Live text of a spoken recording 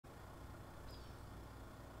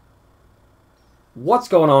What's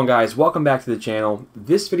going on, guys? Welcome back to the channel.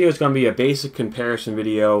 This video is going to be a basic comparison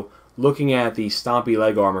video looking at the Stompie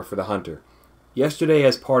leg armor for the Hunter. Yesterday,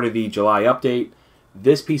 as part of the July update,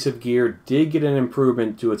 this piece of gear did get an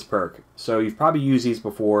improvement to its perk. So you've probably used these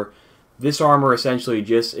before. This armor essentially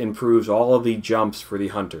just improves all of the jumps for the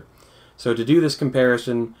Hunter. So to do this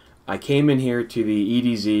comparison, I came in here to the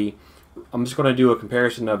EDZ. I'm just going to do a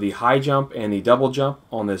comparison of the high jump and the double jump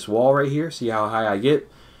on this wall right here. See how high I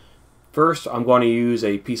get. First, I'm going to use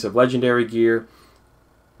a piece of legendary gear.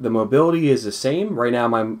 The mobility is the same. Right now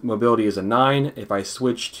my mobility is a 9. If I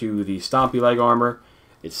switch to the Stompie leg armor,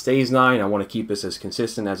 it stays 9. I want to keep this as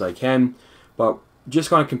consistent as I can. But just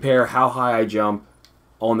going to compare how high I jump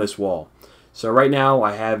on this wall. So right now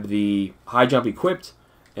I have the high jump equipped,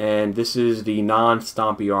 and this is the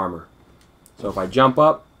non-Stompie armor. So if I jump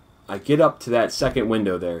up, I get up to that second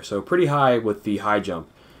window there. So pretty high with the high jump.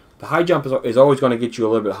 The high jump is always going to get you a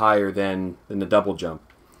little bit higher than the double jump.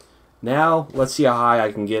 Now let's see how high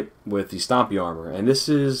I can get with the Stompie armor. And this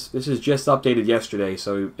is just updated yesterday,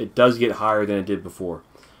 so it does get higher than it did before.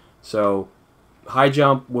 So high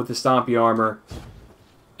jump with the Stompie armor,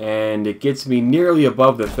 and it gets me nearly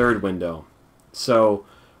above the third window. So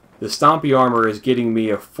the Stompie armor is getting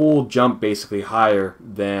me a full jump basically higher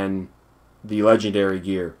than the legendary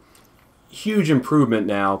gear. Huge improvement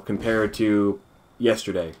now compared to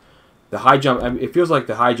yesterday. The high jump, I mean, it feels like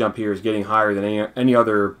the high jump here is getting higher than any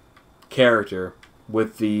other character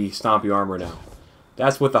with the Stompie armor now.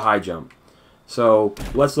 That's with the high jump. So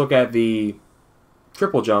let's look at the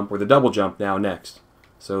triple jump or the double jump now next.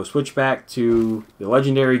 So switch back to the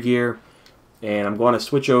legendary gear, and I'm going to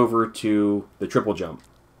switch over to the triple jump.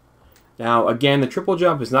 Now again, the triple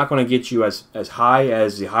jump is not going to get you as high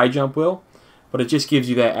as the high jump will, but it just gives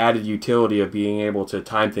you that added utility of being able to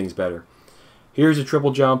time things better. Here's a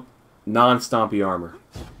triple jump, non-Stompie armor.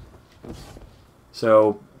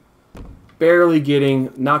 So barely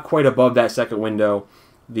getting, not quite above that second window.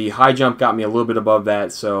 The high jump got me a little bit above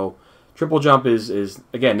that, so triple jump is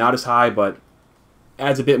again not as high, but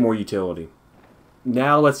adds a bit more utility.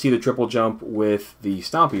 Now let's see the triple jump with the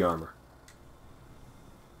Stompie armor.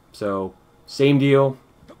 So same deal.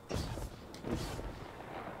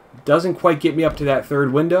 Doesn't quite get me up to that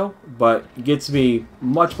third window, but gets me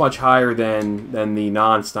much higher than the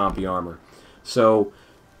non-Stompie armor. So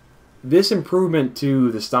this improvement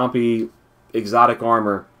to the Stompie exotic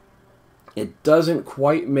armor, it doesn't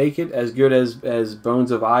quite make it as good as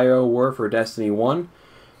Bones of Eao were for Destiny 1.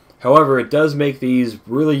 However, it does make these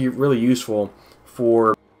really useful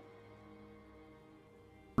for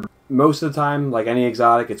most of the time. Like any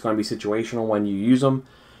exotic, it's going to be situational when you use them.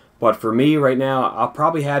 But for me right now, I'll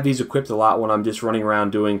probably have these equipped a lot when I'm just running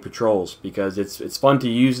around doing patrols, because it's fun to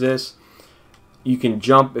use this. You can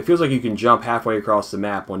jump. It feels like you can jump halfway across the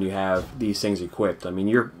map when you have these things equipped. I mean,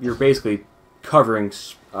 you're basically covering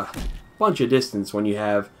a bunch of distance when you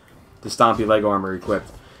have the Stompie leg armor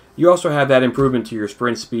equipped. You also have that improvement to your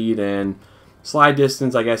sprint speed, and slide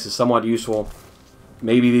distance, I guess, is somewhat useful.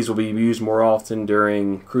 Maybe these will be used more often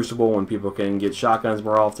during Crucible when people can get shotguns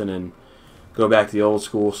more often and go back to the old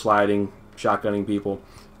school sliding, shotgunning people.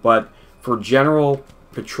 But for general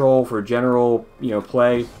patrol, for general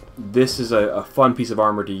play, this is a fun piece of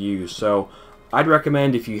armor to use. So I'd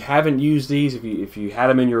recommend, if you haven't used these, if you had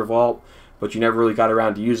them in your vault but you never really got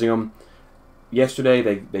around to using them, yesterday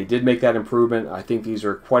they did make that improvement. I think these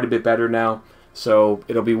are quite a bit better now. So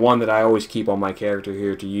it'll be one that I always keep on my character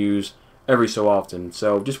here to use every so often.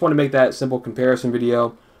 So just want to make that simple comparison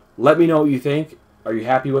video. Let me know what you think. Are you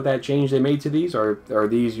happy with that change they made to these? Or are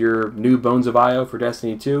these your new Bones of Eao for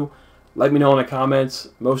Destiny 2? Let me know in the comments.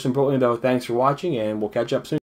 Most importantly, though, thanks for watching, and we'll catch up soon.